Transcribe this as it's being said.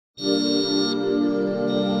Hello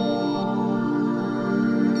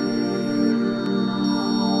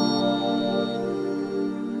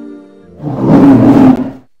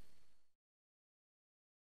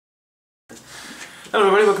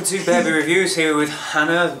everybody, welcome to Baby Reviews, here with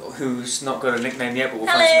Hannah, who's not got a nickname yet, but we'll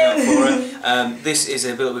find something out for her. This is a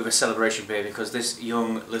little bit of a celebration beer because this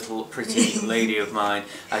young little pretty lady of mine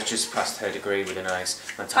has just passed her degree with a nice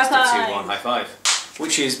fantastic 2-1 high five.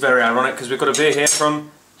 Which is very ironic because we've got a beer here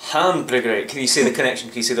from Haandbryggeriet. Can you see the connection?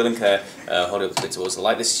 Can you see the link there? Hold it a bit towards the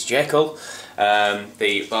light. This is Jækel,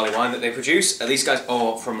 the barley wine that they produce. These guys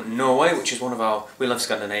are from Norway, which is one of our... We love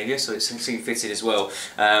Scandinavia, so it seems fitted as well.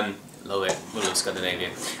 Love it, we love Scandinavia.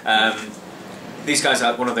 These guys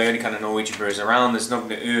are one of the only kind of Norwegian brewers around. There's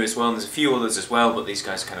Nogna as well, and there's a few others as well, but these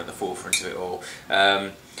guys are kind of at the forefront of it all.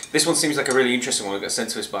 This one seems like a really interesting one. It got sent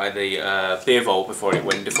to us by the Beer Vault before it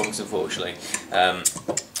went defunct, unfortunately.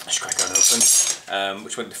 Just crack on open,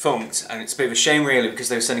 which went defunct, and it's a bit of a shame really because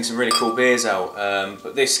they were sending some really cool beers out.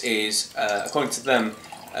 But this is, according to them,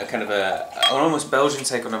 kind of an almost Belgian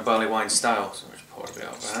take on a barley wine style. So I'll just pour a bit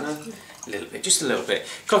out for Hannah. A little bit, just a little bit.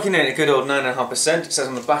 Clocking in at a good old 9.5%. It says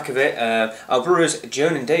on the back of it, our brewers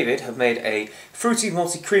Joan and David have made a fruity,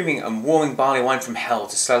 malty, creaming and warming barley wine from hell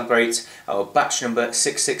to celebrate our batch number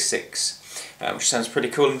 666. Which sounds pretty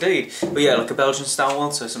cool indeed. But yeah, like a Belgian style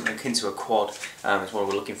one, so something akin to a quad is what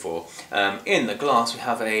we're looking for. In the glass we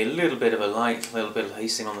have a little bit of a light, little bit of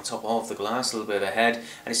icing on the top of the glass, a little bit of a head,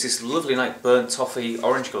 and it's this lovely like burnt toffee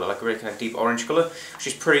orange colour, like a really kind of deep orange colour, which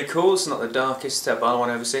is pretty cool. It's not the darkest barley wine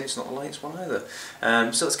I've ever seen, it's not the lightest one either.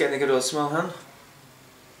 So let's get in a good old smell, Han.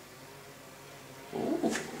 Ooh,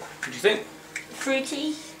 what do you think?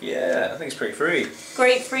 Fruity? Yeah, I think it's pretty fruity.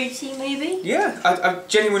 Grapefruity maybe? Yeah, I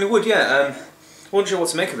genuinely would, yeah. I wasn't sure what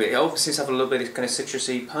to make of it. It obviously seems to have a little bit of kind of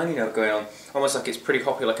citrusy, piney note going on. Almost like it's pretty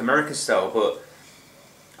hoppy, like American style, but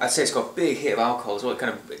I'd say it's got a big hit of alcohol as well. It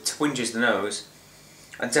kind of twinges the nose.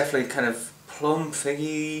 And definitely kind of plum,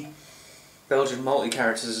 figgy, Belgian malty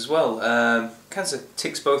characters as well. Kind of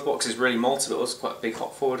ticks both boxes, really malted, but also quite a big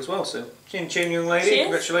hop forward as well. So, chin chin young lady, cheers.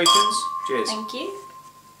 Congratulations. Cheers. Thank you.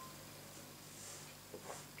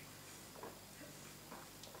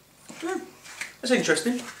 That's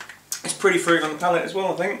interesting. It's pretty fruity on the palate as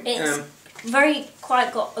well, I think. It's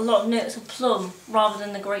got a lot of notes of plum rather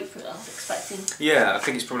than the grapefruit I was expecting. Yeah, I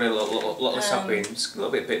think it's probably a lot less happy. It's a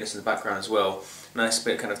little bit of bitterness in the background as well. Nice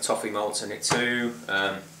bit of kind of toffee malts in it too.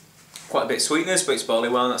 Quite a bit of sweetness, but it's barley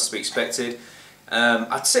wine, that's to be expected.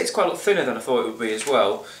 I'd say it's quite a lot thinner than I thought it would be as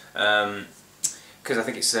well. Because I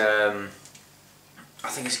think it's...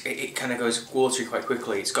 it kind of goes watery quite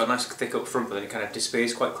quickly. It's got a nice thick up front, but then it kind of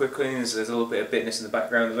disappears quite quickly, and there's a little bit of bitterness in the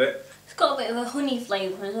background of it. It's got a bit of a honey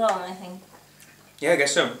flavour as well, I think. Yeah, I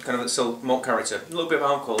guess so. Kind of still malt character. A little bit of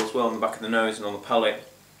alcohol as well on the back of the nose and on the palate.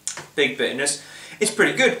 Big bitterness. It's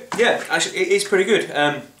pretty good. Yeah, actually, it is pretty good.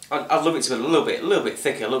 I'd love it to be a little bit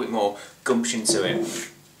thicker, a little bit more gumption to it.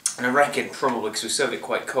 And I reckon probably because we served it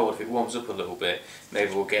quite cold, if it warms up a little bit,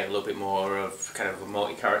 maybe we'll get a little bit more of kind of a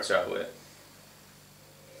malty character out of it.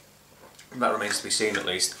 That remains to be seen at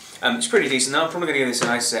least. It's pretty decent now. I'm probably going to give this a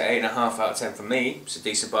nice 8.5 out of 10 from me. It's a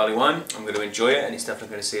decent barley wine. I'm going to enjoy it, and it's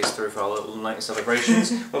definitely going to see us through for our little night of celebrations.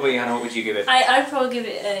 What about you, Hannah? What would you give it? I'd probably give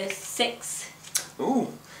it a 6. Ooh,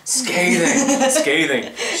 scathing.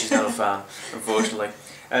 Scathing. She's not a fan, unfortunately.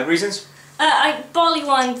 Reasons? Barley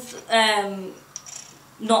wine's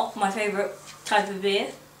not my favourite type of beer,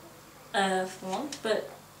 for one, but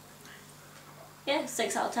yeah,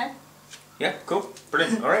 6 out of 10. Yeah, cool,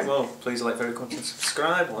 brilliant. Alright, well, please like, favorite, comment, and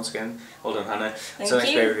subscribe. Once again, well done, Hannah. Thank Until next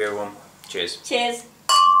you. Baby Review, everyone. Cheers. Cheers.